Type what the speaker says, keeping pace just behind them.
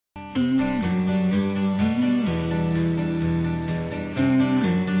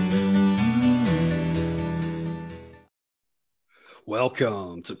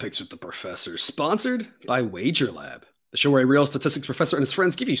Welcome to Picks with the Professor, sponsored by Wager Lab, the show where a real statistics professor and his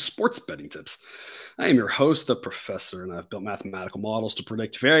friends give you sports betting tips. I am your host, the Professor, and I've built mathematical models to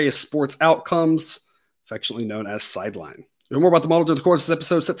predict various sports outcomes, affectionately known as sideline. You'll more about the model during the course of this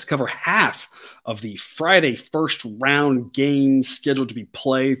episode, set to cover half of the Friday first round games scheduled to be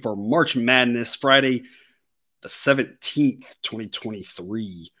played for March Madness, Friday the 17th,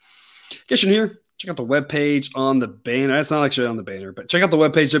 2023. In case you're here, check out the webpage on the banner. It's not actually on the banner, but check out the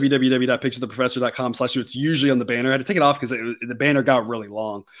webpage, www.pickswiththeprofessor.com/. It's usually on the banner. I had to take it off because the banner got really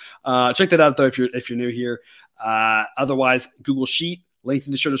long. Check that out, though, if you're new here. Otherwise, Google Sheet, link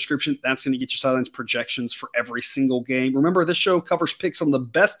in the show description. That's going to get your sidelines projections for every single game. Remember, this show covers picks on the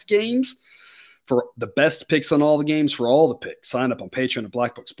best games. For the best picks on all the games, for all the picks, sign up on Patreon and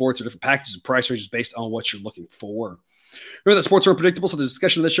Black Book Sports or different packages and price ranges based on what you're looking for. Remember that sports are unpredictable, so the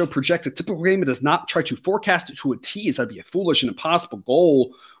discussion of this show projects a typical game. It does not try to forecast it to a T, as that'd be a foolish and impossible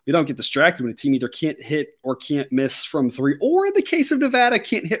goal. We don't get distracted when a team either can't hit or can't miss from three, or in the case of Nevada,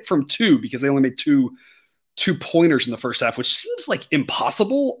 can't hit from two because they only made two pointers in the first half, which seems like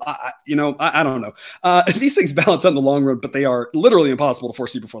impossible. I don't know. These things balance out in the long run, but they are literally impossible to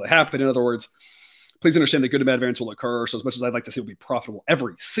foresee before they happen. In other words, please understand that good and bad variance will occur. So as much as I'd like to see it be profitable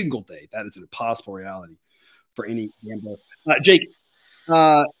every single day, that is an impossible reality for any gambler. Jake,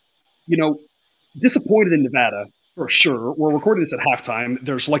 disappointed in Nevada for sure. We're recording this at halftime.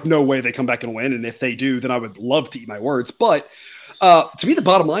 There's like no way they come back and win. And if they do, then I would love to eat my words. But to me, the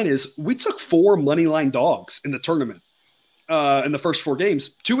bottom line is we took 4 money line dogs in the tournament in the first 4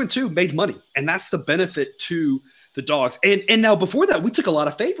 games. 2-2 made money. And that's the benefit to the dogs. And now before that, we took a lot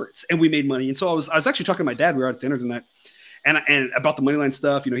of favorites and we made money. And so I was actually talking to my dad. We were out at dinner tonight and about the money line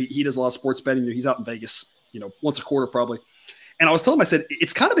stuff. He does a lot of sports betting. He's out in Vegas, once a quarter probably. And I was telling him, I said,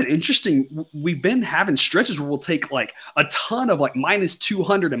 it's kind of been interesting. We've been having stretches where we'll take like a ton of like minus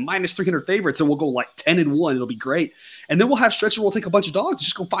 200 and minus 300 favorites and we'll go like 10-1. It'll be great. And then we'll have stretches where we'll take a bunch of dogs,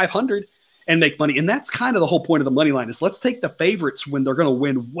 just go 500 and make money. And that's kind of the whole point of the money line is let's take the favorites when they're going to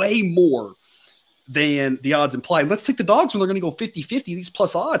win way more than the odds imply. And let's take the dogs when they're going to go 50-50, these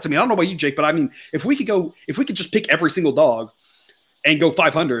plus odds. I mean, I don't know about you, Jake, but I mean, if we could just pick every single dog and go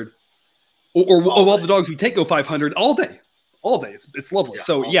 500 or all the dogs we take go 500 all day. It's lovely. Yeah,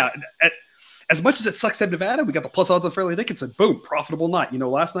 so yeah, as much as it sucks to have Nevada, we got the plus odds on Fairleigh Dickinson. Boom, profitable night.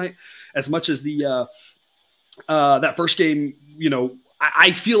 Last night, as much as the that first game,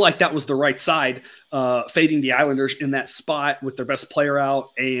 I feel like that was the right side, fading the Islanders in that spot with their best player out.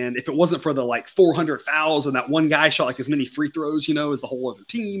 And if it wasn't for the like 400 fouls and that one guy shot like as many free throws, as the whole other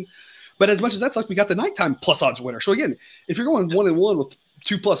team. But as much as that's like, we got the nighttime plus odds winner. So again, if you're going 1-1 with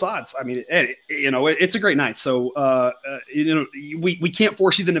 2 plus odds, I mean, it's a great night. So, we can't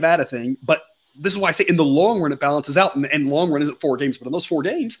foresee the Nevada thing, but this is why I say in the long run, it balances out, and long run isn't 4 games, but in those 4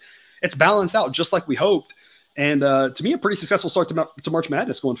 games, it's balanced out just like we hoped. And to me, a pretty successful start to March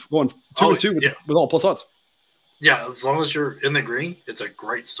Madness, going 2-2 with all plus odds. Yeah, as long as you're in the green, it's a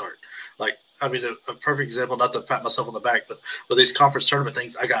great start. Like, I mean, a perfect example, not to pat myself on the back, but with these conference tournament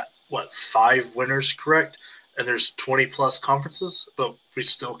things, I got 5 winners correct, and there's 20 plus conferences, but we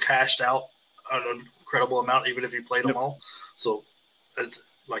still cashed out an incredible amount, even if you played them all. So it's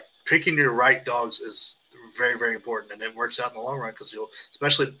like picking your right dogs is very, very important, and it works out in the long run because you'll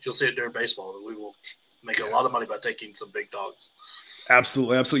see it during baseball that we will make a lot of money by taking some big dogs.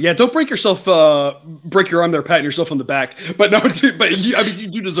 Absolutely. Yeah, don't break your arm there, patting yourself on the back. But no, you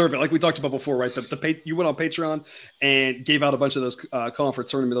do deserve it. Like we talked about before, right? You went on Patreon and gave out a bunch of those conference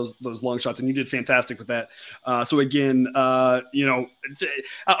tournament, those long shots, and you did fantastic with that. So again, I'll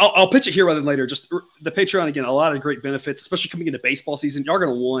pitch it here rather than later. Just the Patreon, again, a lot of great benefits, especially coming into baseball season. Y'all are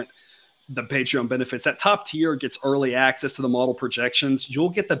going to want the Patreon benefits. That top tier gets early access to the model projections. You'll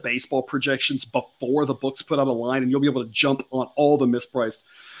get the baseball projections before the books put out a line, and you'll be able to jump on all the mispriced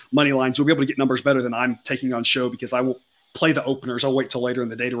money lines. You'll be able to get numbers better than I'm taking on show because I won't play the openers. I'll wait till later in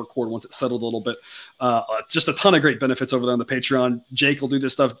the day to record once it's settled a little bit. Just a ton of great benefits over there on the Patreon. Jake will do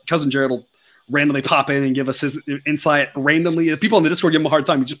this stuff. Cousin Jared will randomly pop in and give us his insight randomly. The people on the Discord give him a hard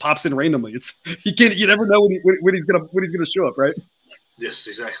time. He just pops in randomly. You never know when he's gonna show up, right? Yes,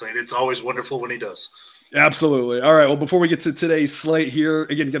 exactly. And it's always wonderful when he does. Absolutely. All right. Well, before we get to today's slate here,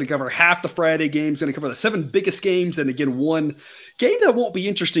 again, going to cover half the Friday games, going to cover the 7 biggest games, and again, one game that won't be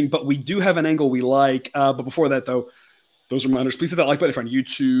interesting, but we do have an angle we like. But before that, though, those reminders, please hit that like button if you're on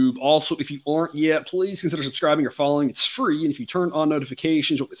YouTube. Also, if you aren't yet, please consider subscribing or following. It's free. And if you turn on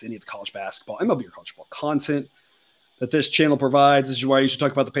notifications, you'll miss any of the college basketball, MLB, or college football content. that this channel provides. This is why you should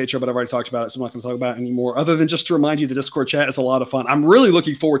talk about the Patreon, but I've already talked about it, so I'm not going to talk about it anymore. Other than just to remind you, the Discord chat is a lot of fun. I'm really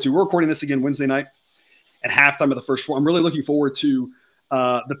looking forward to. We're recording this again Wednesday night at halftime of the first four. I'm really looking forward to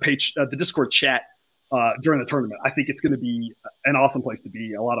the Discord chat during the tournament. I think it's going to be an awesome place to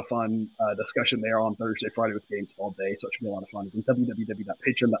be. A lot of fun discussion there on Thursday, Friday with games all day. So it should be a lot of fun. Again,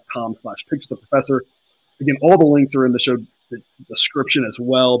 www.patreon.com/picks with the professor. Again, all the links are in the show description as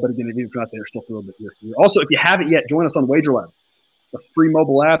well. But again, if you're not there, still feel a bit here. Also, if you haven't yet, join us on WagerLab, the free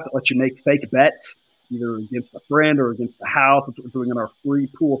mobile app that lets you make fake bets, either against a friend or against the house. That's what we're doing in our free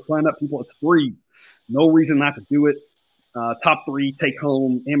pool sign up. People, it's free. No reason not to do it. Top 3 take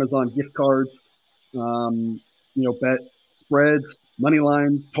home Amazon gift cards. Bet spreads, money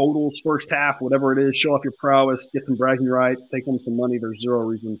lines, totals, first half, whatever it is. Show off your prowess, get some bragging rights, take home some money. There's zero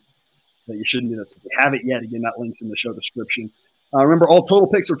reason that you shouldn't do this. If you haven't yet, again, that link's in the show description. Remember, all total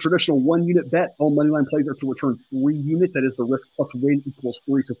picks are traditional 1-unit bets. All moneyline plays are to return 3 units. That is the risk plus win equals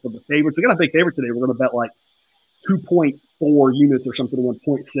 3. So for the favorites, we got a big favorite today. We're going to bet like 2.4 units or something to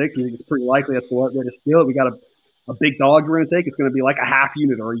 1.6. I think it's pretty likely that's the right way to scale it. We got a big dog we're going to take. It's going to be like a half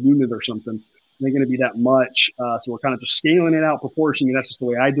unit or a unit or something. It ain't going to be that much. So we're kind of just scaling it out, proportioning. That's just the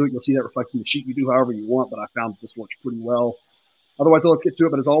way I do it. You'll see that reflected in the sheet. You do however you want, but I found this works pretty well. Otherwise, let's get to it.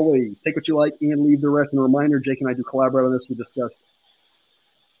 But as always, take what you like and leave the rest. And a reminder, Jake and I do collaborate on this. We discussed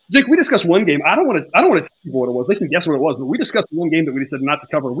one game. I don't want to tell people what it was. They can guess what it was, but we discussed one game that we decided not to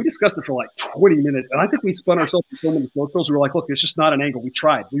cover. We discussed it for like 20 minutes, and I think we spun ourselves in so many circles. We were like, look, it's just not an angle. We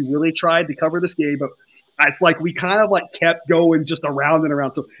tried. We really tried to cover this game, but it's like we kind of like kept going just around and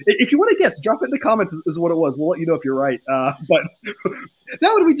around. So if you want to guess, drop it in the comments is what it was. We'll let you know if you're right. But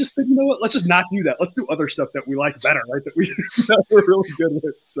that would we just said, you know what? Let's just not do that. Let's do other stuff that we like better, right? That we're really good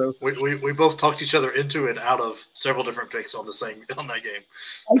with. So we both talked each other into and out of several different picks on that game.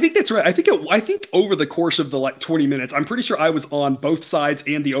 I think that's right. I think over the course of the like 20 minutes, I'm pretty sure I was on both sides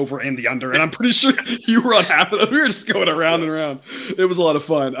and the over and the under, and I'm pretty sure you were on half of them. We were just going around and around. It was a lot of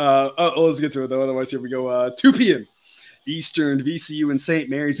fun. Let's get to it though. Otherwise, here we go. 2 p.m. Eastern, VCU and St.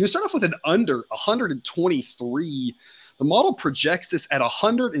 Mary's. You start off with an under 123. The model projects this at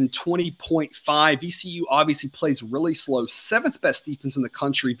 120.5. VCU obviously plays really slow. 7th best defense in the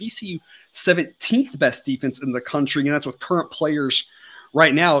country. VCU 17th best defense in the country, and that's with current players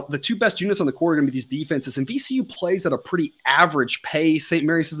right now. The 2 best units on the court are going to be these defenses, and VCU plays at a pretty average pace. St.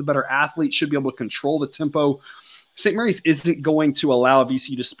 Mary's is a better athlete, should be able to control the tempo. St. Mary's isn't going to allow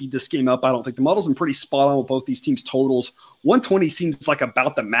VCU to speed this game up. I don't think the model's been pretty spot on with both these teams' totals. 120 seems like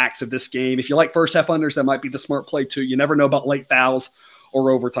about the max of this game. If you like first half unders, that might be the smart play too. You never know about late fouls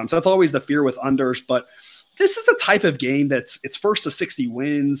or overtime. So that's always the fear with unders. But this is the type of game it's first to 60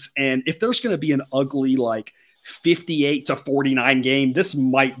 wins. And if there's going to be an ugly like 58-49 game, this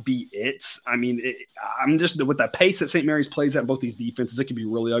might be it. I mean, I'm just with the pace that St. Mary's plays at both these defenses, it can be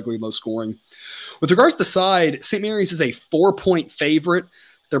really ugly, low scoring. With regards to the side, St. Mary's is a 4-point favorite.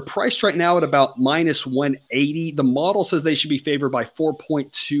 They're priced right now at about -180. The model says they should be favored by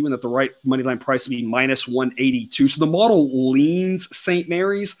 4.2 and that the right money line price would be -182. So the model leans St.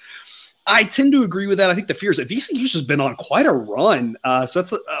 Mary's. I tend to agree with that. I think the fear is that VCU's just been on quite a run. So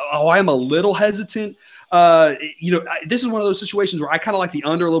that's why I'm a little hesitant. This is one of those situations where I kind of like the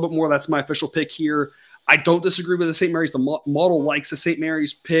under a little bit more. That's my official pick here. I don't disagree with the St. Mary's. The model likes the St.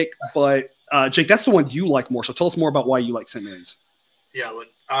 Mary's pick, but Jake, that's the one you like more. So tell us more about why you like St. Mary's. Yeah,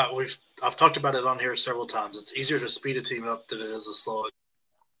 I've talked about it on here several times. It's easier to speed a team up than it is to slow it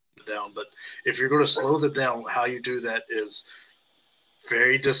down. But if you're going to slow them down, how you do that is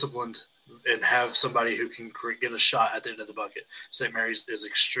very disciplined and have somebody who can get a shot at the end of the bucket. St. Mary's is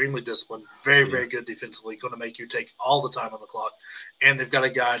extremely disciplined, very, very good defensively, going to make you take all the time on the clock. And they've got a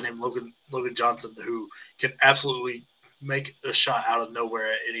guy named Logan Johnson who can absolutely make a shot out of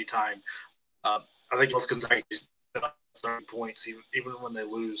nowhere at any time. I think both Gonzaga's been up 30 points, even when they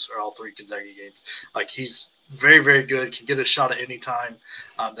lose, or all 3 Gonzaga games. Like, he's very, very good, can get a shot at any time.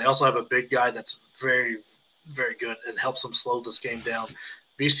 They also have a big guy that's very, very good and helps them slow this game down.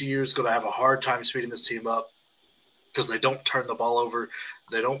 VCU is going to have a hard time speeding this team up because they don't turn the ball over.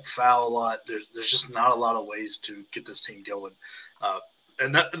 They don't foul a lot. There's just not a lot of ways to get this team going.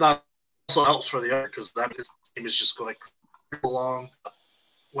 And that also helps for the other because that team is just going to creep along.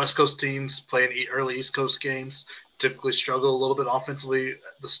 West Coast teams playing early East Coast games typically struggle a little bit offensively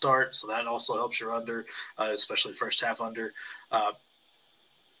at the start, so that also helps your under, especially first half under. The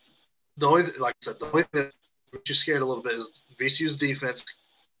only thing that makes you scared a little bit is VCU's defense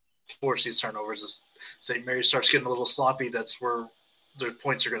force these turnovers. If St. Mary starts getting a little sloppy, that's where their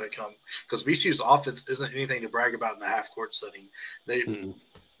points are going to come. Because VCU's offense isn't anything to brag about in the half court setting. They're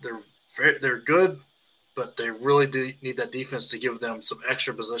good but they really do need that defense to give them some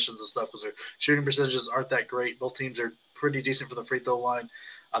extra positions and stuff because their shooting percentages aren't that great. Both teams are pretty decent for the free throw line.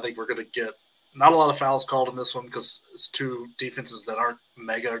 I think we're going to get not a lot of fouls called in this one because it's two defenses that aren't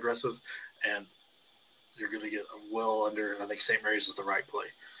mega aggressive, and you're going to get well under, and I think St. Mary's is the right play.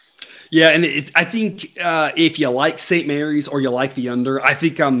 Yeah, and I think if you like St. Mary's or you like the under, I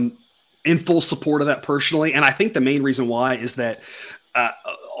think I'm in full support of that personally. And I think the main reason why is that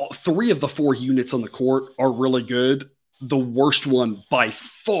 3 of the 4 units on the court are really good. The worst one by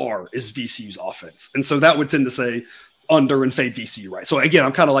far is VCU's offense. And so that would tend to say under and fade VCU, right? So again,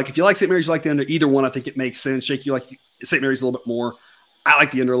 I'm kind of like, if you like St. Mary's, you like the under. Either one, I think it makes sense. Jake, you like St. Mary's a little bit more. I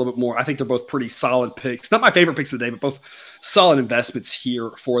like the under a little bit more. I think they're both pretty solid picks. Not my favorite picks of the day, but both solid investments here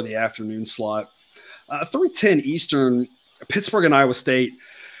for the afternoon slot. 3:10 Eastern, Pittsburgh and Iowa State.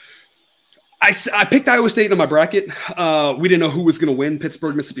 I picked Iowa State in my bracket. We didn't know who was going to win,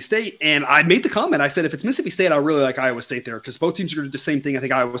 Pittsburgh, Mississippi State. And I made the comment. I said, if it's Mississippi State, I really like Iowa State there because both teams are going to do the same thing. I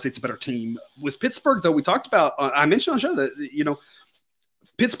think Iowa State's a better team. With Pittsburgh, though, we talked about, I mentioned on the show that,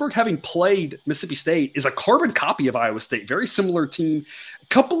 Pittsburgh, having played Mississippi State, is a carbon copy of Iowa State. Very similar team. A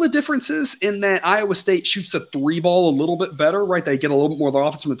couple of differences in that Iowa State shoots the 3 ball a little bit better, right? They get a little bit more of the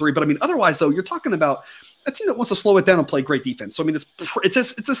offense from the 3. But, otherwise, though, you're talking about a team that wants to slow it down and play great defense. So, it's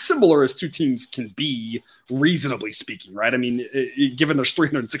as similar as two teams can be, reasonably speaking, right? Given there's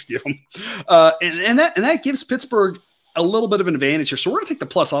 360 of them. And that gives Pittsburgh a little bit of an advantage here. So we're going to take the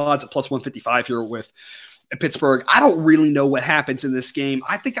plus odds at plus 155 here with Pittsburgh. I don't really know what happens in this game.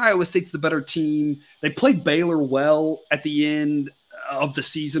 I think Iowa State's the better team. They played Baylor well at the end of the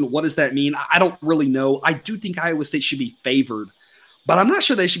season. What does that mean? I don't really know. I do think Iowa State should be favored, but I'm not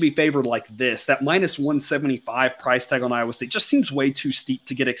sure they should be favored like this. That minus 175 price tag on Iowa State just seems way too steep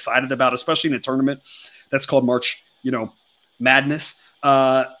to get excited about, especially in a tournament that's called March, Madness.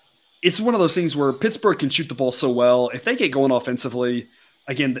 It's one of those things where Pittsburgh can shoot the ball so well. If they get going offensively,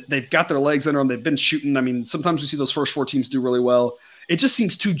 again, they've got their legs under them. They've been shooting. Sometimes we see those first 4 teams do really well. It just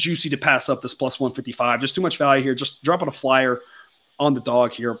seems too juicy to pass up this plus 155. Just too much value here. Just dropping a flyer on the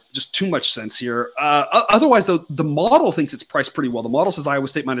dog here. Just too much sense here. Otherwise, though, the model thinks it's priced pretty well. The model says Iowa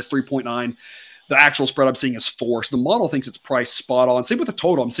State minus 3.9. The actual spread I'm seeing is 4. So the model thinks it's priced spot on. Same with the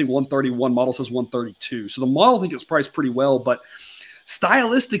total. I'm seeing 131. Model says 132. So the model thinks it's priced pretty well. But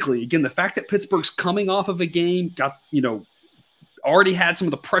stylistically, again, the fact that Pittsburgh's coming off of a game, already had some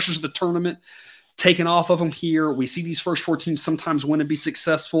of the pressures of the tournament taken off of them here. We see these first 4 teams sometimes win and be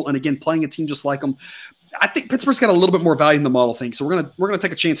successful. And again, playing a team just like them, I think Pittsburgh's got a little bit more value in the model thing. So we're gonna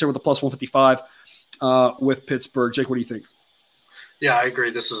take a chance here with the plus 155 with Pittsburgh. Jake, what do you think? Yeah, I agree.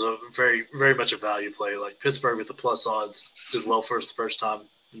 This is a very, very much a value play. Like Pittsburgh with the plus odds did well for us the first time.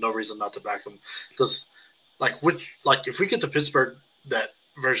 No reason not to back them because, if we get the Pittsburgh, that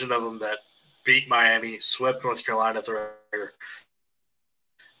version of them that beat Miami, swept North Carolina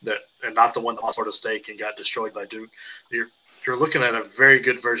and not the one that lost Florida State and got destroyed by Duke, you're looking at a very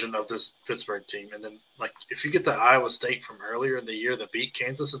good version of this Pittsburgh team. And then, if you get the Iowa State from earlier in the year that beat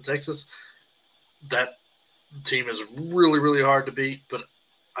Kansas and Texas, that team is really, really hard to beat. But,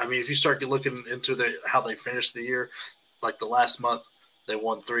 if you start looking into how they finished the year, like the last month, they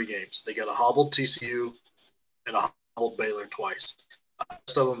won 3 games. They got a hobbled TCU and a hobbled Baylor twice. The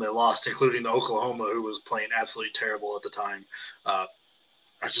rest of them they lost, including Oklahoma, who was playing absolutely terrible at the time.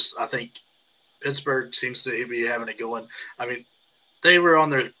 I think Pittsburgh seems to be having it going. They were on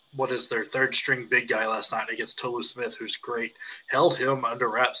their 3rd string big guy last night against Tolu Smith, who's great. Held him under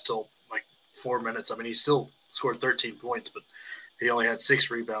wraps till 4 minutes. He still scored 13 points, but he only had 6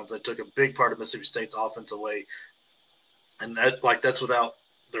 rebounds. That took a big part of Mississippi State's offense away. And that's without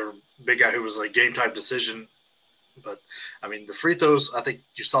their big guy who was a game time decision. But the free throws, I think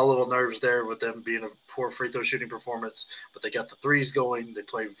you saw little nerves there with them being a poor free throw shooting performance, but they got the threes going. They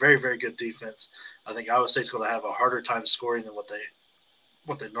play very, very good defense. I think Iowa State's going to have a harder time scoring than what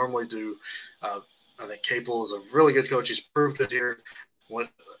they normally do. I think Capel is a really good coach. He's proved it here.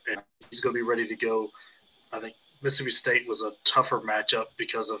 And he's going to be ready to go. I think Mississippi State was a tougher matchup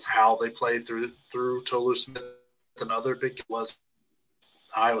because of how they played through Tolu Smith than other big was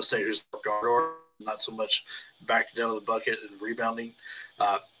Iowa State, who's guard, not so much backing down to the bucket and rebounding.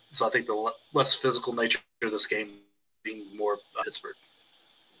 So I think the less physical nature of this game being more Pittsburgh.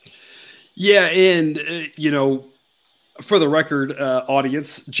 Yeah, and, for the record,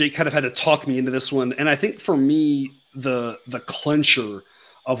 audience, Jake kind of had to talk me into this one. And I think for me, the clincher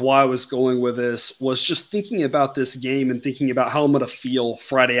of why I was going with this was just thinking about this game and thinking about how I'm going to feel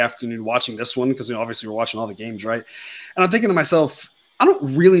Friday afternoon watching this one because obviously we're watching all the games, right? And I'm thinking to myself, I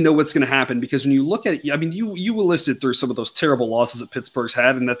don't really know what's going to happen because when you look at it, I mean, you listed through some of those terrible losses that Pittsburgh's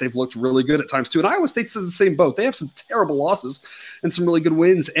had and that they've looked really good at times too. And Iowa State's in the same boat. They have some terrible losses and some really good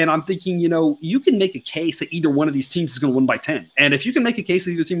wins. And I'm thinking, you can make a case that either one of these teams is going to win by 10. And if you can make a case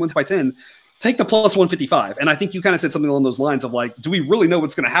that either team wins by 10, take the plus 155. And I think you kind of said something along those lines of like, do we really know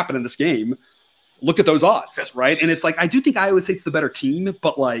what's going to happen in this game? Look at those odds, right? And it's like, I do think Iowa State's the better team,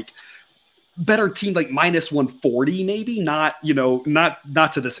 but like, better team like minus 140 maybe, not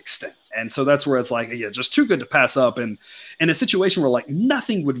to this extent. And so that's where it's like, yeah, just too good to pass up. And in a situation where like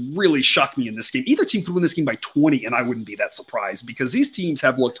nothing would really shock me in this game. Either team could win this game by 20 and I wouldn't be that surprised because these teams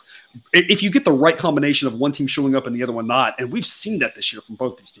have looked, if you get the right combination of one team showing up and the other one not, and we've seen that this year from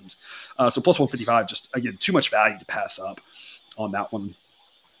both these teams. So plus 155, just again, too much value to pass up on that one.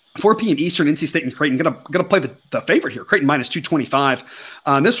 4 p.m. Eastern, NC State and Creighton. Gonna play the favorite here. Creighton minus 225.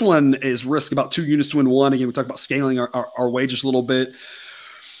 This one is risk about 2 units to win 1. Again, we talked about scaling our wagers a little bit.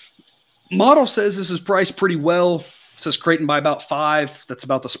 Model says this is priced pretty well. It says Creighton by about 5. That's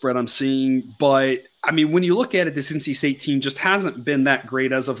about the spread I'm seeing. But, I mean, when you look at it, this NC State team just hasn't been that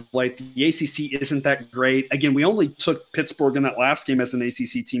great as of late. The ACC isn't that great. Again, we only took Pittsburgh in that last game as an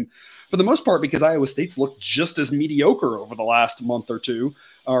ACC team for the most part because Iowa State's looked just as mediocre over the last month or two.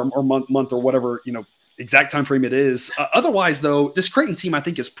 Or month or whatever, exact time frame it is. Otherwise, though, this Creighton team I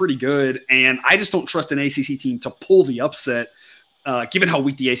think is pretty good, and I just don't trust an ACC team to pull the upset, given how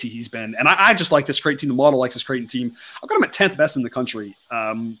weak the ACC's been. And I just like this Creighton team. The model likes this Creighton team. I've got them at 10th best in the country.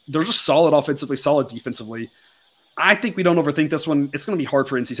 They're just solid offensively, solid defensively. I think we don't overthink this one. It's going to be hard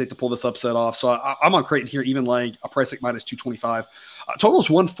for NC State to pull this upset off. So I'm on Creighton here, even like a price like minus 225. Total is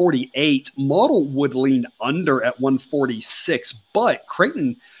 148. Model would lean under at 146, but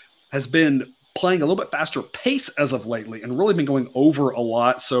Creighton has been playing a little bit faster pace as of lately and really been going over a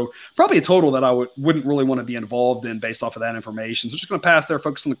lot. So probably a total that I wouldn't really want to be involved in based off of that information. So just going to pass there,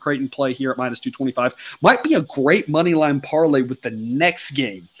 focus on the Creighton play here at minus 225. Might be a great money line parlay with the next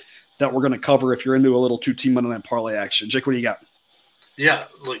game that we're going to cover if you're into a little 2-team money line parlay action. Jake, what do you got? Yeah,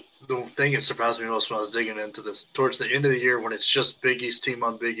 like the thing that surprised me most when I was digging into this towards the end of the year when it's just Big East team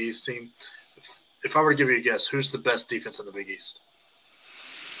on Big East team. If I were to give you a guess, who's the best defense in the Big East?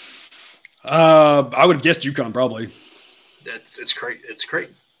 I would have guessed UConn probably. It's Creighton. It's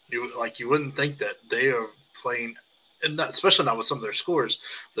Creighton. You wouldn't think that they are playing, and especially not with some of their scores.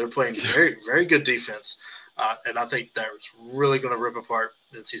 They're playing very very good defense, and I think that's really going to rip apart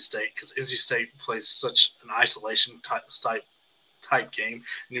NC State because NC State plays such an isolation type game, and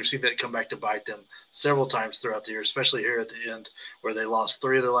you've seen that come back to bite them several times throughout the year, especially here at the end where they lost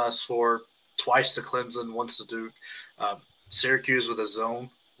 3 of their last 4, twice to Clemson, once to Duke. Syracuse with a zone,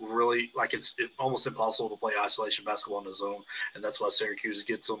 really like it's almost impossible to play isolation basketball in a zone, and that's why Syracuse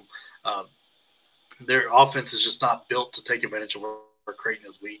gets them. Their offense is just not built to take advantage of where Creighton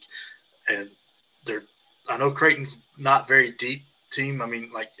is weak, and I know Creighton's not very deep team. I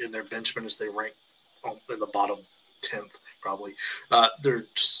mean, like in their bench minutes, they rank in the bottom 10th probably. They're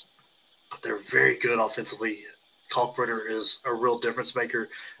very good offensively. Kalkbrenner is a real difference maker.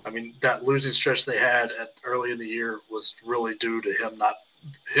 I mean, that losing stretch they had early in the year was really due to him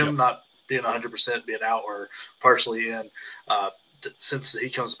not being 100%, being out or partially in. Since he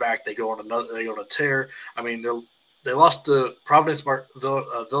comes back, they go on a tear. I mean, they lost to Providence,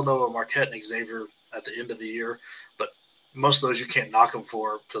 Villanova, Marquette, and Xavier at the end of the year, but most of those you can't knock them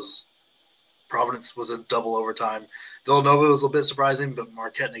for because Providence was in double overtime. Villanova was a little bit surprising, but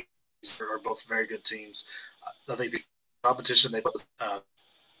Marquette and Xavier are both very good teams. I think the competition they put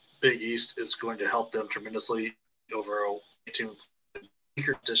Big East is going to help them tremendously over a team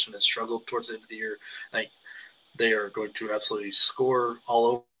weaker competition and struggled towards the end of the year. I think they are going to absolutely score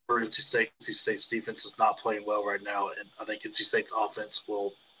all over NC State. NC State's defense is not playing well right now, and I think NC State's offense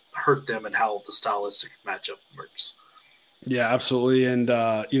will hurt them and how the stylistic matchup works. Yeah, absolutely. And,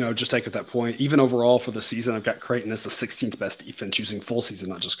 just take at that point, even overall for the season, I've got Creighton as the 16th best defense using full season,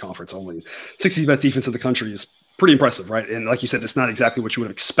 not just conference only. 16th best defense in the country is pretty impressive, right? And like you said, it's not exactly what you would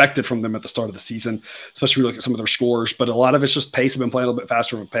have expected from them at the start of the season, especially when you look at some of their scores. But a lot of it's just pace. Have been playing a little bit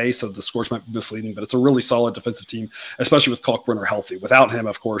faster of a pace, so the scores might be misleading. But it's a really solid defensive team, especially with Kalkbrenner healthy. Without him,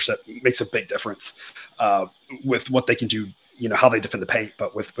 of course, that makes a big difference with what they can do, how they defend the paint.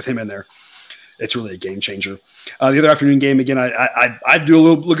 But with him in there, it's really a game changer. The other afternoon game, again, I'd do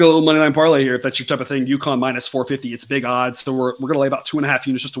look at a little money line parlay here if that's your type of thing. UConn minus 450. It's big odds, so we're going to lay about 2.5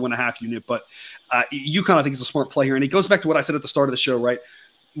 units just to win a half unit. But UConn, I think, is a smart play here, and it goes back to what I said at the start of the show, right?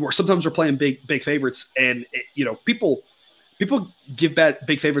 Where sometimes we're playing big favorites, and people give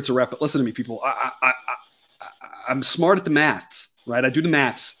big favorites a rep. But listen to me, people. I'm smart at the maths, right? I do the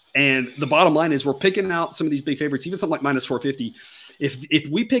maths, and the bottom line is we're picking out some of these big favorites, even something like minus 450. If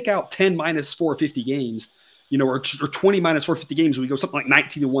we pick out 10 minus 450 games, or 20 minus 450 games, we go something like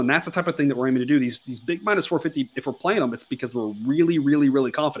 19-1. That's the type of thing that we're aiming to do. These big minus 450, if we're playing them, it's because we're really, really, really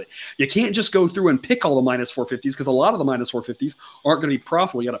confident. You can't just go through and pick all the minus 450s because a lot of the minus 450s aren't going to be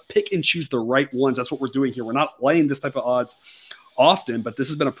profitable. You got to pick and choose the right ones. That's what we're doing here. We're not laying this type of odds often, but this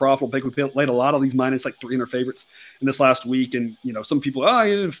has been a profitable pick. We played a lot of these minus like 300 favorites in this last week. And, some people,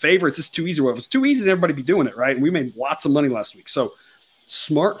 favorites, it's too easy. Well, if it's too easy, then everybody be doing it, right? And we made lots of money last week. So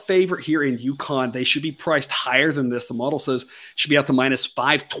smart favorite here in UConn. They should be priced higher than this. The model says should be out to minus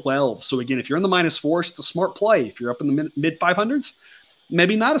 512. So again, if you're in the minus 4s, it's a smart play. If you're up in the mid 500s,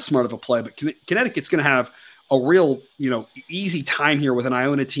 maybe not as smart of a play, but Connecticut's going to have a real, easy time here with an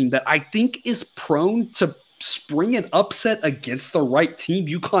Iona team that I think is prone to spring an upset against the right team.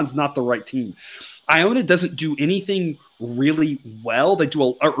 UConn's not the right team. Iona doesn't do anything really well. They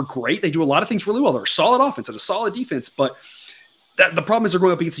do great. They do a lot of things really well. They're a solid offense and a solid defense, but the problem is they're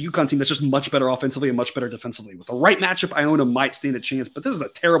going up against a UConn team that's just much better offensively and much better defensively. With the right matchup, Iona might stand a chance, but this is a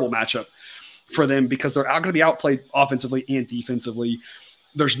terrible matchup for them because they're going to be outplayed offensively and defensively.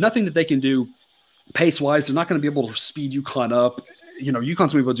 There's nothing that they can do pace-wise. They're not going to be able to speed UConn up. UConn's going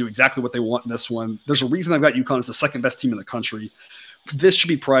to be able to do exactly what they want in this one. There's a reason I've got UConn as the second best team in the country. This should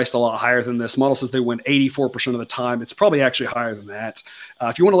be priced a lot higher than this. Model says they win 84% of the time. It's probably actually higher than that.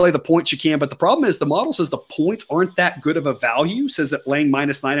 If you want to lay the points, you can. But the problem is the model says the points aren't that good of a value. Says that laying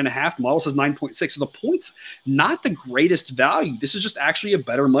minus 9.5. The model says 9.6. So the points, not the greatest value. This is just actually a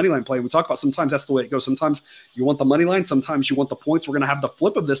better money line play. We talk about sometimes that's the way it goes. Sometimes you want the money line. Sometimes you want the points. We're going to have the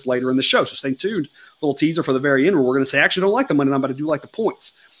flip of this later in the show. So stay tuned. Little teaser for the very end where we're going to say, actually, don't like the money line, but I do like the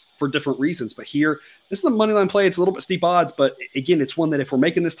points for different reasons. But here, this is the money line play. It's a little bit steep odds, but again, it's one that if we're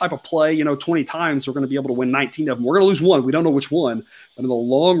making this type of play, 20 times, we're going to be able to win 19 of them. We're going to lose one. We don't know which one, but in the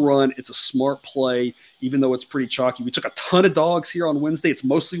long run, it's a smart play, even though it's pretty chalky. We took a ton of dogs here on Wednesday. It's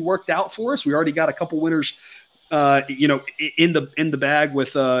mostly worked out for us. We already got a couple winners, in the bag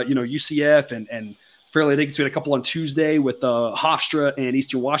with, UCF and Fairleigh Dickinson. We had a couple on Tuesday with Hofstra and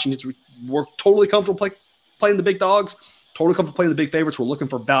Eastern Washington. We're totally comfortable playing the big dogs. Totally comfortable playing the big favorites. We're looking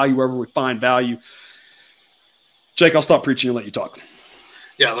for value wherever we find value. Jake, I'll stop preaching and let you talk.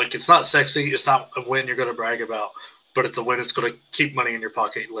 Yeah, it's not sexy. It's not a win you're going to brag about, but it's a win that's going to keep money in your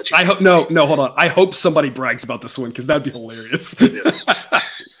pocket and let you. Hold on. I hope somebody brags about this win because that'd be hilarious. Yes,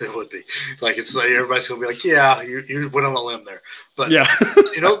 it would be. It's like everybody's going to be like, yeah, you went on a limb there. But yeah,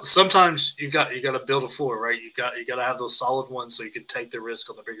 sometimes you got to build a floor, right? You got to have those solid ones so you can take the risk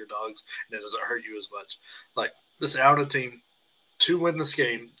on the bigger dogs and it doesn't hurt you as much. This Iona team, to win this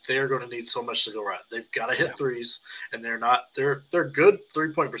game, they're going to need so much to go right. They've got to hit threes, and they're good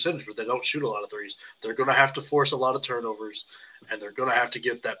 3-point percentage, but they don't shoot a lot of threes. They're going to have to force a lot of turnovers, and they're going to have to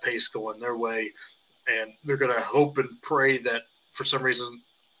get that pace going their way, and they're going to hope and pray that for some reason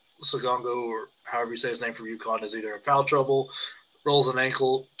Sagongo, or however you say his name from UConn, is either in foul trouble, rolls an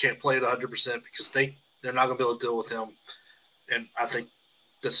ankle, can't play at 100% because they're not going to be able to deal with him. And I think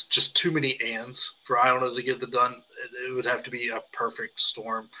that's just too many ands for Iona to get it done. It would have to be a perfect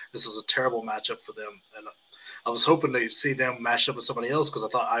storm. This is a terrible matchup for them. And I was hoping to see them match up with somebody else because I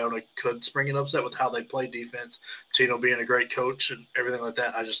thought Iona could spring an upset with how they play defense. Tino being a great coach and everything like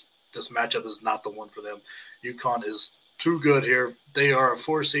that. This matchup is not the one for them. UConn is too good here. They are a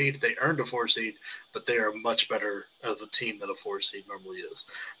 4 seed. They earned a 4 seed, but they are much better of a team than a 4 seed normally is.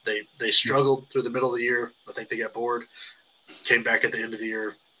 They struggled through the middle of the year. I think they got bored. Came back at the end of the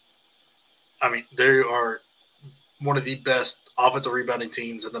year. I mean, they are one of the best offensive rebounding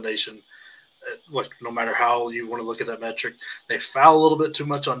teams in the nation. No matter how you want to look at that metric, they foul a little bit too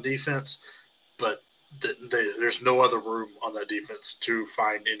much on defense, but there's no other room on that defense to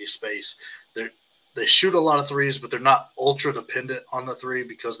find any space. They shoot a lot of threes, but they're not ultra dependent on the three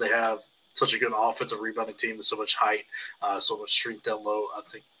because they have such a good offensive rebounding team with so much height, so much strength down low. I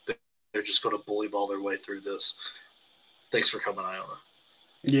think they're just going to bully ball their way through this. Thanks for coming, Iona.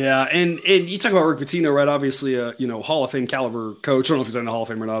 Yeah, and you talk about Rick Pitino, right? Obviously, Hall of Fame caliber coach. I don't know if he's in the Hall of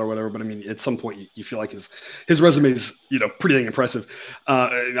Fame or not or whatever, but I mean, at some point you feel like his resume is pretty dang impressive.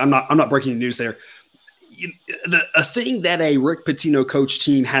 I'm not breaking news there. A thing that a Rick Pitino coach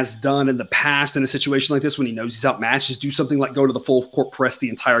team has done in the past in a situation like this when he knows he's outmatched is do something like go to the full court press the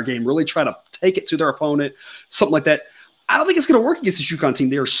entire game, really try to take it to their opponent, something like that. I don't think it's going to work against the UConn team.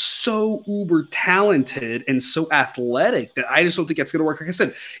 They are so uber talented and so athletic that I just don't think that's going to work. Like I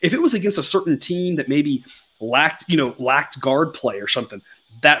said, if it was against a certain team that maybe lacked guard play or something,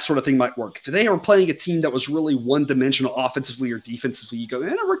 that sort of thing might work. If they are playing a team that was really one-dimensional offensively or defensively, you go,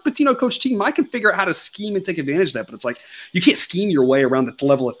 a Rick Pitino coach team, I can figure out how to scheme and take advantage of that. But it's like, you can't scheme your way around the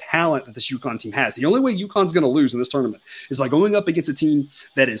level of talent that this UConn team has. The only way UConn's going to lose in this tournament is by going up against a team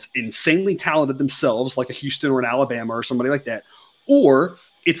that is insanely talented themselves, like a Houston or an Alabama or somebody like that, or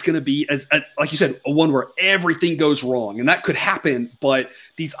it's going to be, like you said, a one where everything goes wrong. And that could happen, but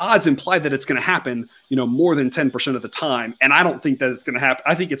these odds imply that it's going to happen, more than 10% of the time. And I don't think that it's going to happen.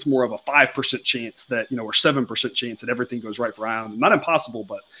 I think it's more of a 5% chance that, or 7% chance that everything goes right for Ireland. Not impossible,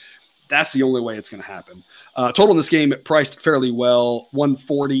 but that's the only way it's going to happen. Total in this game priced fairly well,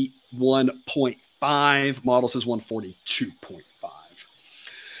 141.5. Model says 142.5.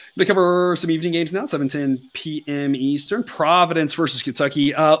 Going to cover some evening games now, 7:10 p.m. Eastern. Providence versus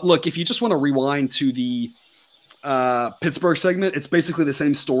Kentucky. Look, if you just want to rewind to the Pittsburgh segment, it's basically the same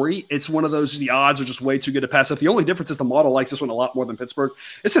story. It's one of those, the odds are just way too good to pass up. The only difference is the model likes this one a lot more than Pittsburgh.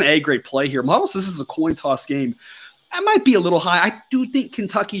 It's an A-grade play here. Model says this is a coin toss game. That might be a little high. I do think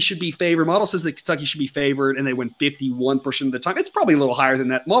Kentucky should be favored. Model says that Kentucky should be favored, and they win 51% of the time. It's probably a little higher than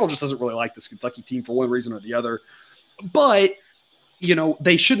that. Model just doesn't really like this Kentucky team for one reason or the other. But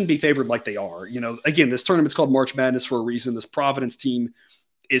they shouldn't be favored like they are. Again, this tournament's called March Madness for a reason. This Providence team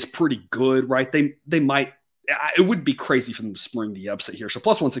is pretty good, right? They might, it would be crazy for them to spring the upset here. So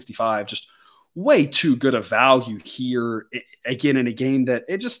plus 165, just way too good a value here. Again, in a game that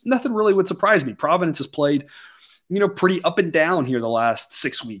nothing really would surprise me. Providence has played, pretty up and down here the last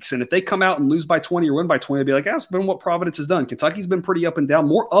 6 weeks. And if they come out and lose by 20 or win by 20, I'd be like, that's been what Providence has done. Kentucky's been pretty up and down,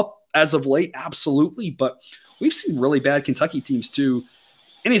 more up as of late. Absolutely. But we've seen really bad Kentucky teams too.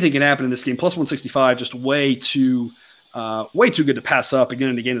 Anything can happen in this game. Plus 165, just way too good to pass up. Again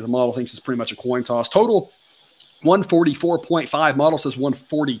and again, as the model thinks is pretty much a coin toss. Total 144.5. Model says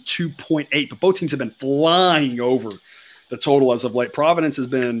 142.8. But both teams have been flying over the total as of late. Providence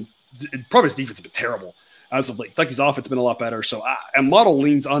defense has been terrible as of late. Kentucky's offense has been a lot better. So and model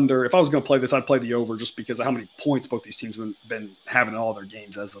leans under. If I was going to play this, I'd play the over just because of how many points both these teams have been having in all their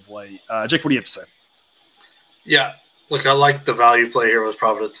games as of late. Jake, what do you have to say? Yeah, look, I like the value play here with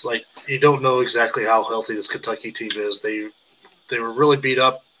Providence. Like, you don't know exactly how healthy this Kentucky team is. They were really beat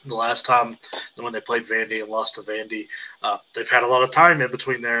up the last time when they played Vandy and lost to Vandy. They've had a lot of time in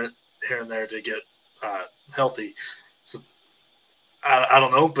between there, here and there, to get healthy. So I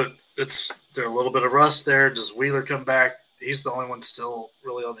don't know, but there's a little bit of rust there. Does Wheeler come back? He's the only one still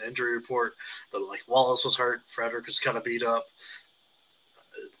really on the injury report. But like Wallace was hurt, Frederick was kind of beat up.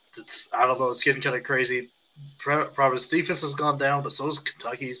 I don't know. It's getting kind of crazy. Providence defense has gone down, but so has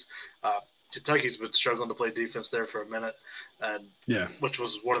Kentucky's. Kentucky's been struggling to play defense there for a minute, and which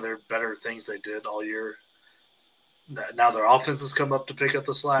was one of their better things they did all year. Now their offense has come up to pick up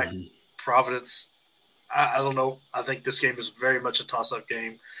the slack. Mm-hmm. Providence, I don't know. I think this game is very much a toss-up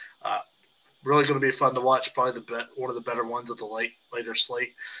game. Really going to be fun to watch. Probably one of the better ones of the later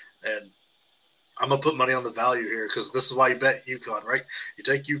slate, and I'm gonna put money on the value here because this is why you bet UConn, right? You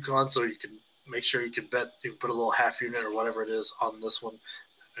take UConn so you can make sure you can put a little half unit or whatever it is on this one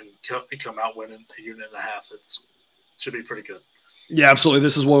and come out winning a unit and a half. It should be pretty good. Yeah, absolutely.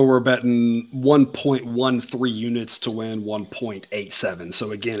 This is where we're betting 1.13 units to win 1.87.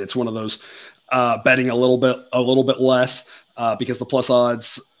 So again, it's one of those betting a little bit less because the plus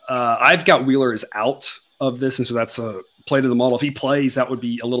odds. I've got Wheeler is out of this, and so that's a play to the model. If he plays, that would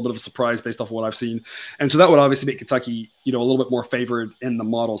be a little bit of a surprise based off of what I've seen. And so that would obviously make Kentucky, a little bit more favored in the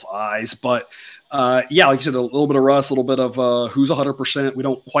model's eyes. But like you said, a little bit of rust, a little bit of who's 100%. We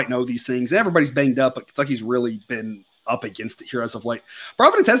don't quite know these things. Everybody's banged up, but Kentucky's really been up against it here as of late.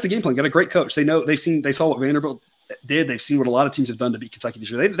 Providence has the game plan. Got a great coach. They saw what Vanderbilt did. They've seen what a lot of teams have done to beat Kentucky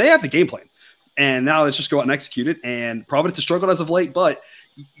this year. They have the game plan. And now let's just go out and execute it. And Providence has struggled as of late, but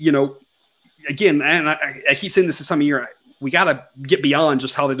again, and I keep saying this time of year, we got to get beyond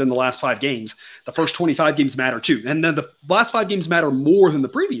just how they've done the last 5 games. The first 25 games matter too. And then the last 5 games matter more than the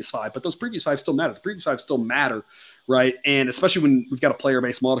previous 5, but those previous 5 still matter. The previous 5 still matter, right? And especially when we've got a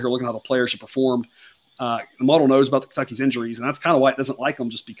player-based model here, looking at how the players have performed. The model knows about the Kentucky's injuries, and that's kind of why it doesn't like them,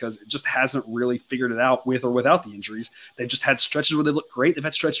 just because it just hasn't really figured it out with or without the injuries. They've just had stretches where they look great. They've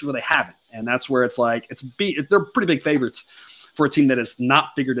had stretches where they haven't. And that's where it's like, they're pretty big favorites for a team that has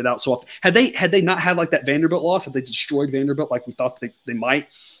not figured it out so often. Had they not had like that Vanderbilt loss, had they destroyed Vanderbilt like we thought they might,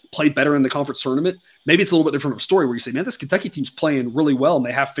 play better in the conference tournament, maybe it's a little bit different of a story where you say, man, this Kentucky team's playing really well and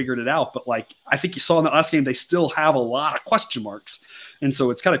they have figured it out. But like, I think you saw in that last game, they still have a lot of question marks. And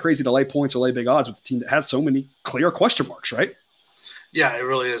so it's kind of crazy to lay points or lay big odds with a team that has so many clear question marks, right? Yeah, it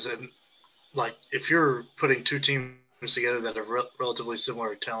really is. And like, if you're putting two teams together that are relatively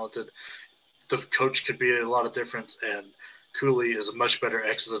similar and talented, the coach could be a lot of difference. And Cooley is a much better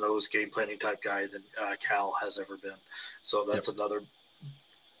X's and O's game planning type guy than Cal has ever been. So that's another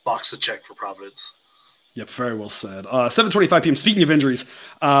box to check for Providence. Yep, very well said. 7:25 p.m. Speaking of injuries,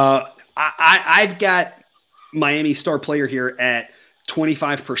 I've got Miami star player here at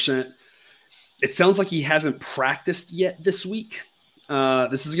 25%. It sounds like he hasn't practiced yet this week.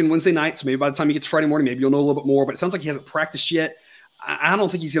 This is again Wednesday night, so maybe by the time you get to Friday morning, maybe you'll know a little bit more. But it sounds like he hasn't practiced yet. I don't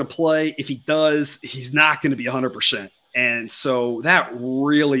think he's going to play. If he does, he's not going to be 100%. And so that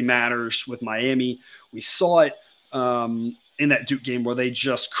really matters with Miami. We saw it in that Duke game where they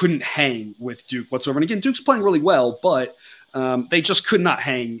just couldn't hang with Duke whatsoever. And again, Duke's playing really well, but they just could not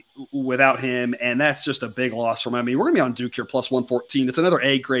hang without him. And that's just a big loss for Miami. We're going to be on Duke here, plus 114. It's another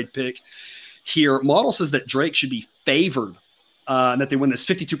A-grade pick here. Model says that Drake should be favored and that they win this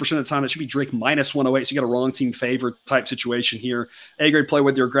 52% of the time. It should be Drake minus 108. So you got a wrong team favored type situation here. A-grade play,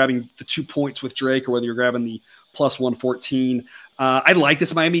 whether you're grabbing the 2 points with Drake or whether you're grabbing the plus 114. I like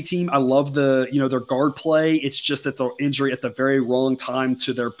this Miami team. I love their guard play. It's just that the injury at the very wrong time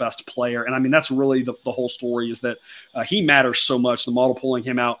to their best player. And I mean, that's really the whole story is that he matters so much. The model pulling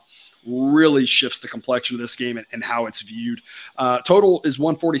him out really shifts the complexion of this game and how it's viewed. Total is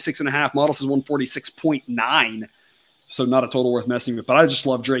 146.5. Model says 146.9. So not a total worth messing with, but I just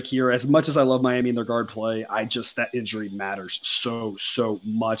love Drake here. As much as I love Miami and their guard play, that injury matters so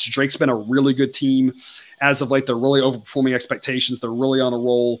much. Drake's been a really good team as of late. They're really overperforming expectations. They're really on a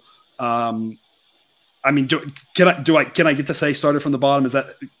roll. I mean, can I get to say started from the bottom?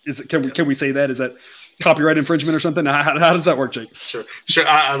 Can we say that? Is that copyright infringement or something? How does that work, Jake? Sure.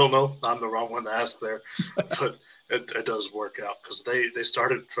 I don't know. I'm the wrong one to ask there, but it does work out because they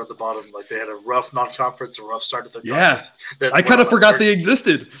started from the bottom. Like they had a rough non-conference, a rough start to the conference. I kind of forgot they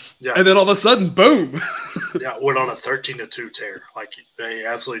existed. Yeah. And then all of a sudden, boom. Went on a 13-2 tear. Like they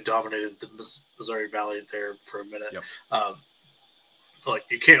absolutely dominated the Missouri Valley there for a minute. Yep. Like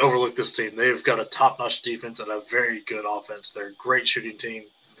you can't overlook this team. They've got a top-notch defense and a very good offense. They're a great shooting team,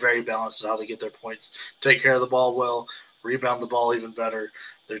 very balanced in how they get their points, take care of the ball well, rebound the ball even better.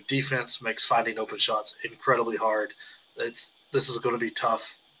 Their defense makes finding open shots incredibly hard. This is going to be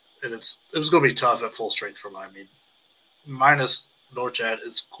tough, and it was going to be tough at full strength for Miami. Minus Norchad,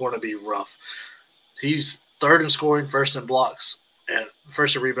 it's going to be rough. He's third in scoring, first in blocks, and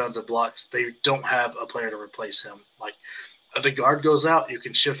first in rebounds and blocks. They don't have a player to replace him. Like the guard goes out, you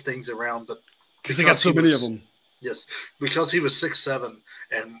can shift things around, but because they got so many of them. Yes, because he was 6'7"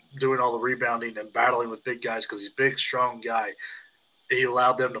 and doing all the rebounding and battling with big guys because he's a big, strong guy. He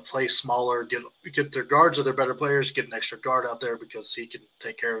allowed them to play smaller, get their guards or their better players, get an extra guard out there because he can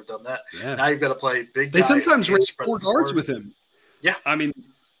take care of them. Now you've got to play big. They sometimes run 4 guards with him. Yeah, I mean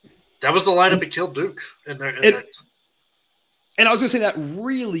that was the lineup that killed Duke. And I was going to say that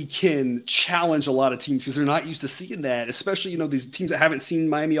really can challenge a lot of teams because they're not used to seeing that, especially these teams that haven't seen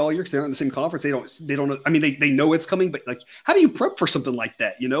Miami all year because they're not in the same conference. They don't. I mean, they know it's coming, but like, how do you prep for something like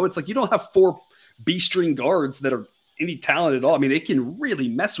that? It's like you don't have 4 B-string guards that are any talent at all. I mean, it can really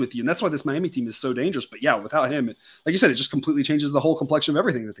mess with you. And that's why this Miami team is so dangerous. But yeah, without him, like you said, it just completely changes the whole complexion of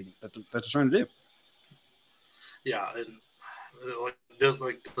everything that they're trying to do. Yeah. And this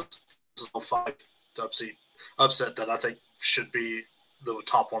is a 5 upset that I think should be the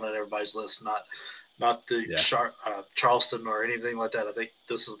top one on everybody's list, not the Charleston or anything like that. I think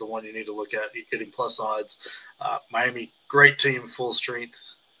this is the one you need to look at. You're getting plus odds. Miami, great team, full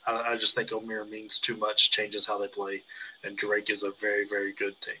strength. I just think Omer means too much, changes how they play, and Drake is a very, very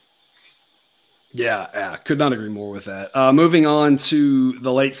good team. Yeah, could not agree more with that. Moving on to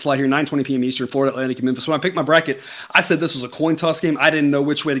the late slide here, 9:20 p.m. Eastern, Florida Atlantic and Memphis. When I picked my bracket, I said this was a coin toss game. I didn't know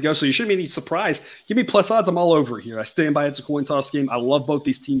which way to go, so you shouldn't be any surprise. Give me plus odds. I'm all over it here. I stand by it's a coin toss game. I love both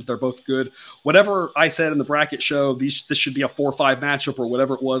these teams. They're both good. Whatever I said in the bracket show, this should be a 4-5 matchup or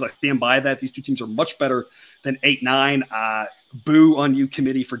whatever it was. I stand by that. These two teams are much better than 8-9. Boo on you,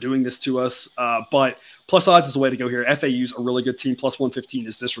 committee, for doing this to us. But plus odds is the way to go here. FAU's a really good team. Plus 115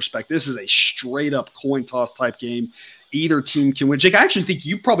 is disrespect. This is a straight-up coin toss type game. Either team can win. Jake, I actually think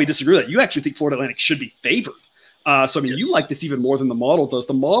you probably disagree with that. You actually think Florida Atlantic should be favored. You like this even more than the model does.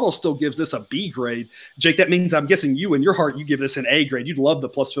 The model still gives this a B grade. Jake, that means I'm guessing you in your heart, you give this an A grade. You'd love the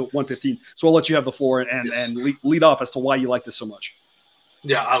plus 115. So I'll let you have the floor and lead off as to why you like this so much.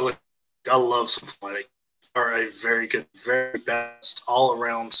 Yeah, I love some Atlantic. Are a very good, very best,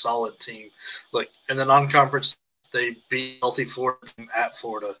 all-around solid team. Look, in the non-conference, they beat healthy Florida team at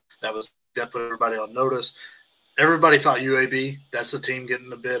Florida. That put everybody on notice. Everybody thought UAB, that's the team getting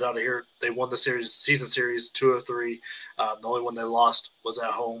the bid out of here. They won the season series 2-3. The only one they lost was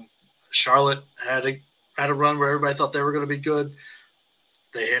at home. Charlotte had a run where everybody thought they were going to be good.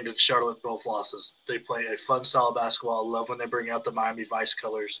 They handed Charlotte both losses. They play a fun style of basketball. I love when they bring out the Miami Vice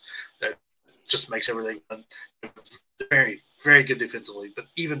colors. That just makes everything fun. Very, very good defensively, but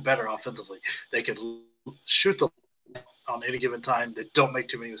even better offensively. They can shoot the on any given time. They don't make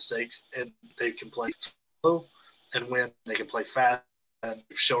too many mistakes, and they can play slow and win. They can play fast, and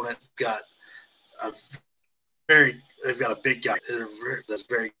they've shown it. They've got a big guy that's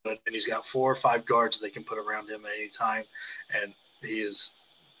very good, and he's got 4 or 5 guards they can put around him at any time, and he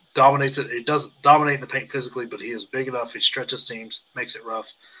dominates it. He doesn't dominate in the paint physically, but he is big enough. He stretches teams, makes it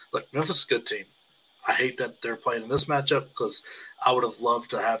rough. Look, Memphis is a good team. I hate that they're playing in this matchup because I would have loved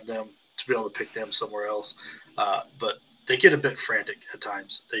to have them to be able to pick them somewhere else, but they get a bit frantic at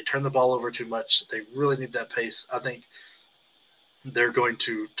times. They turn the ball over too much. They really need that pace. I think they're going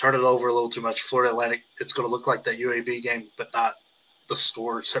to turn it over a little too much. Florida Atlantic, it's going to look like that UAB game, but not the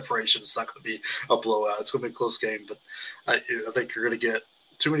score separation. It's not going to be a blowout. It's going to be a close game, but I think you're going to get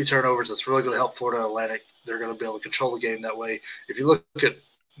too many turnovers. That's really going to help Florida Atlantic. They're going to be able to control the game that way. If you look at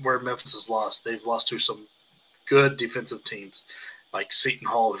where Memphis has lost, they've lost to some good defensive teams like Seton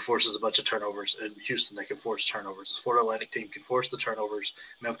Hall, who forces a bunch of turnovers, and Houston, they can force turnovers. The Florida Atlantic team can force the turnovers.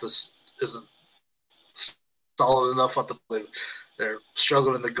 Memphis isn't solid enough at they're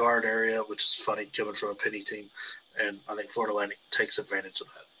struggling in the guard area, which is funny coming from a Penny team. And I think Florida Atlantic takes advantage of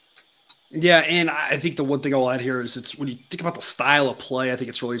that. Yeah, and I think the one thing I'll add here is it's when you think about the style of play, I think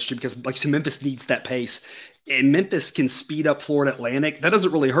it's really interesting because, like you said, Memphis needs that pace. And Memphis can speed up Florida Atlantic. That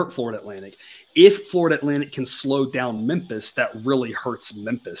doesn't really hurt Florida Atlantic. If Florida Atlantic can slow down Memphis, that really hurts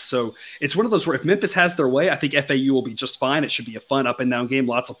Memphis. So it's one of those where if Memphis has their way, I think FAU will be just fine. It should be a fun up and down game,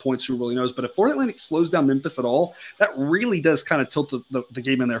 lots of points, who really knows. But if Florida Atlantic slows down Memphis at all, that really does kind of tilt the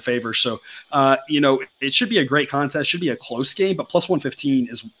game in their favor. So, it should be a great contest, should be a close game, but plus 115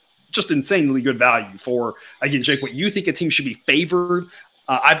 is just insanely good value for, again, Jake, what you think a team should be favored.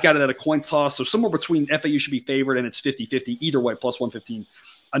 I've got it at a coin toss. So somewhere between FAU should be favored and it's 50-50. Either way, plus 115.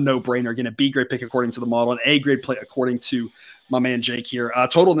 A no-brainer. Again, a B grade pick according to the model, an A grade play according to my man Jake here.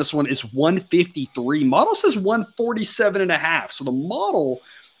 Total in this one is 153. Model says 147.5. So the model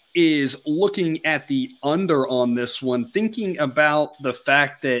is looking at the under on this one, thinking about the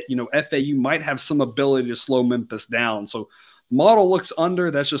fact that, FAU might have some ability to slow Memphis down. So model looks under.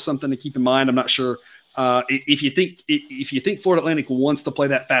 That's just something to keep in mind. I'm not sure if you think Florida Atlantic wants to play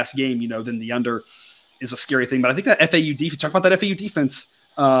that fast game, then the under is a scary thing. But I think that FAU defense, talk about that FAU defense,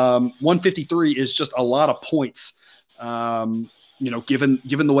 153 is just a lot of points, given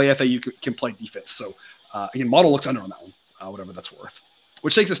the way FAU can play defense. So, again, model looks under on that one, whatever that's worth.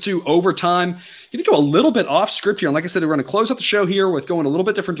 Which takes us to overtime. You can go a little bit off script here. And like I said, we're going to close out the show here with going a little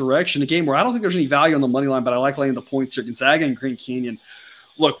bit different direction. A game where I don't think there's any value on the money line, but I like laying the points here. Gonzaga and Grand Canyon.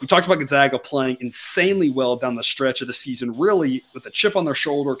 Look, we talked about Gonzaga playing insanely well down the stretch of the season, really with a chip on their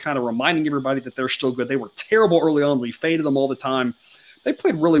shoulder, kind of reminding everybody that they're still good. They were terrible early on. We faded them all the time. They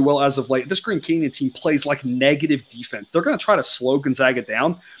played really well as of late. This Grand Canyon team plays like negative defense. They're going to try to slow Gonzaga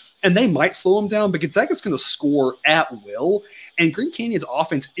down, and they might slow them down, but Gonzaga's going to score at will. And Grand Canyon's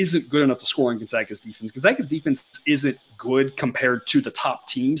offense isn't good enough to score on Gonzaga's defense. Gonzaga's defense isn't good compared to the top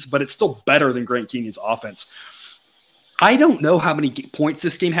teams, but it's still better than Grand Canyon's offense. I don't know how many points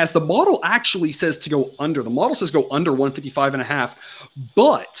this game has. The model actually says to go under. The model says go under 155.5,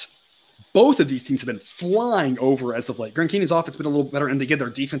 but both of these teams have been flying over as of late. Grand Canyon's offense has been a little better, and again, their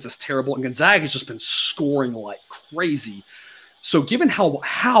defense is terrible, and Gonzaga has just been scoring like crazy. So given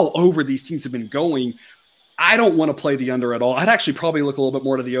how over these teams have been going, I don't want to play the under at all. I'd actually probably look a little bit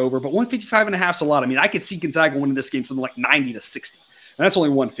more to the over, but 155.5 is a lot. I mean, I could see Gonzaga winning this game something like 90-60, and that's only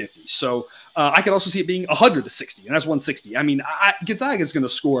 150. So I could also see it being 100-60, and that's 160. I mean, Gonzaga is going to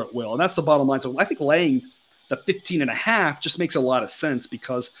score at will, and that's the bottom line. So I think laying the 15.5 just makes a lot of sense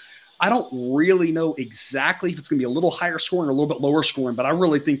because I don't really know exactly if it's going to be a little higher scoring or a little bit lower scoring, but I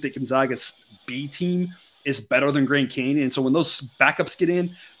really think that Gonzaga's B team is better than Grand Canyon. And so when those backups get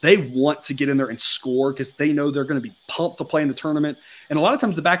in, they want to get in there and score because they know they're going to be pumped to play in the tournament. And a lot of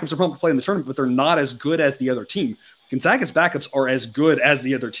times the backups are pumped to play in the tournament, but they're not as good as the other team. Gonzaga's backups are as good as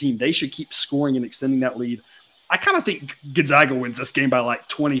the other team. They should keep scoring and extending that lead. I kind of think Gonzaga wins this game by like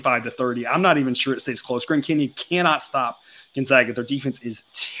 25-30. I'm not even sure it stays close. Grand Canyon cannot stop Gonzaga. Their defense is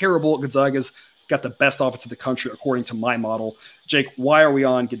terrible. Gonzaga's got the best offense in the country, according to my model. Jake, why are we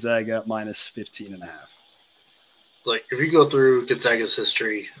on Gonzaga minus 15.5? Like, if you go through Gonzaga's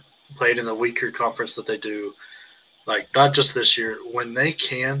history, playing in the weaker conference that they do, like, not just this year, when they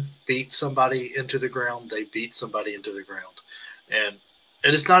can beat somebody into the ground, they beat somebody into the ground. And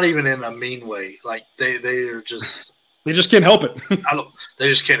it's not even in a mean way. Like, they are just – they just can't help it. They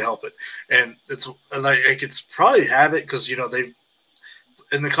just can't help it. And it's probably habit because,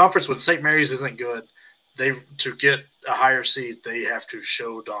 in the conference when St. Mary's isn't good, to get a higher seed, they have to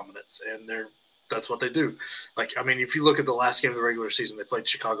show dominance, and that's what they do. Like, I mean, if you look at the last game of the regular season, they played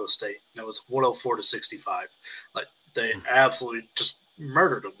Chicago State, and it was 104-65. Like, they absolutely just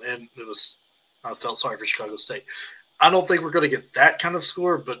murdered them, and I felt sorry for Chicago State. I don't think we're going to get that kind of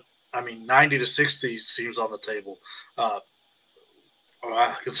score, but I mean, 90-60 seems on the table.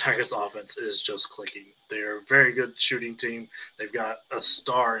 Gonzaga's offense is just clicking. They're a very good shooting team. They've got a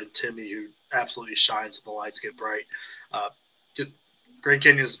star in Timmy who absolutely shines when the lights get bright. Grand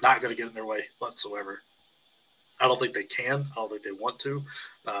Canyon is not going to get in their way whatsoever. I don't think they can. I don't think they want to.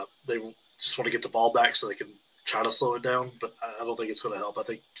 They just want to get the ball back so they can try to slow it down, but I don't think it's going to help. I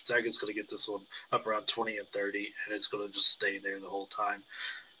think Gonzaga's going to get this one up around 20 and 30, and it's going to just stay there the whole time.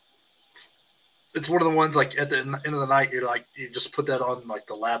 It's one of the ones, like, at the end of the night, you just put that on, like,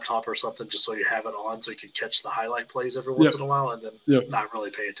 the laptop or something just so you have it on so you can catch the highlight plays every once in a while and then not really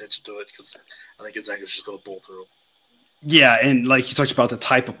pay attention to it because I think Gonzaga's just going to bull through them. Yeah, and like you talked about the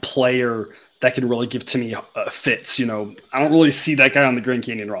type of player that can really give Timmy fits. I don't really see that guy on the Grand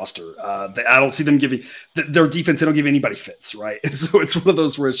Canyon roster. I don't see them giving their defense. They don't give anybody fits, right? And so it's one of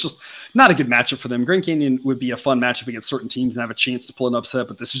those where it's just not a good matchup for them. Grand Canyon would be a fun matchup against certain teams and have a chance to pull an upset,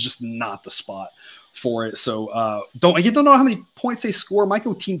 but this is just not the spot for it. So don't know how many points they score. Might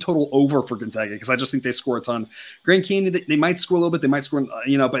go team total over for Gonzaga because I just think they score a ton. Grand Canyon, they might score a little bit. They might score,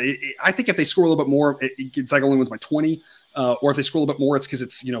 but I think if they score a little bit more, Gonzaga only wins by 20. Or if they score a little bit more, it's because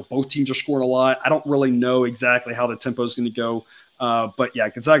it's, both teams are scoring a lot. I don't really know exactly how the tempo is going to go. But yeah,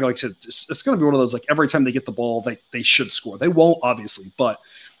 Gonzaga, like I said, it's going to be one of those, like, every time they get the ball, they should score. They won't, obviously, but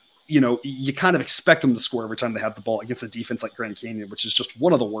you kind of expect them to score every time they have the ball against a defense like Grand Canyon, which is just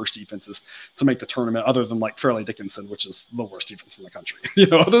one of the worst defenses to make the tournament, other than like Fairleigh Dickinson, which is the worst defense in the country.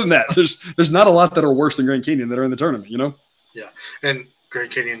 Other than that, there's not a lot that are worse than Grand Canyon that are in the tournament, Yeah. And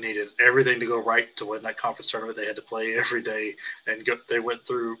Grand Canyon needed everything to go right to win that conference tournament. They had to play every day, and they went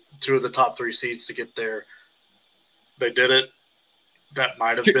through two of the top three seeds to get there. They did it. That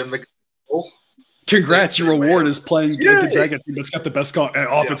might have been the goal. Congrats, your reward is playing the Gonzaga team that's got the best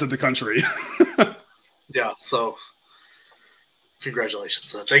offense in the country. Yeah, so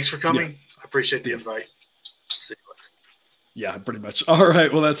congratulations. Thanks for coming. Yeah. I appreciate the invite. See you later. Yeah, pretty much. All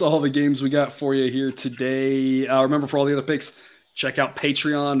right, well, that's all the games we got for you here today. Remember, for all the other picks, check out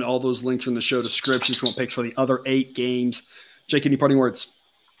Patreon. All those links are in the show description if you want picks for the other 8 games. Jake, any parting words?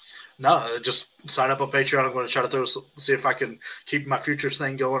 No, just sign up on Patreon. I'm going to try to see if I can keep my futures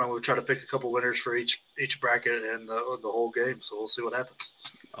thing going. I'm going to try to pick a couple winners for each bracket and the whole game. So we'll see what happens.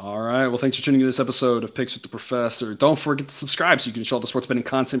 All right. Well, thanks for tuning in to this episode of Picks with the Professor. Don't forget to subscribe so you can show all the sports betting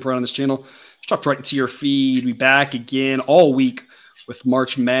content provided on this channel. Just dropped right into your feed. We'll be back again all week with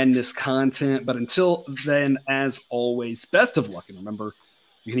March Madness content. But until then, as always, best of luck. And remember,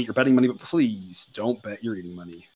 you can eat your betting money, but please don't bet your eating money.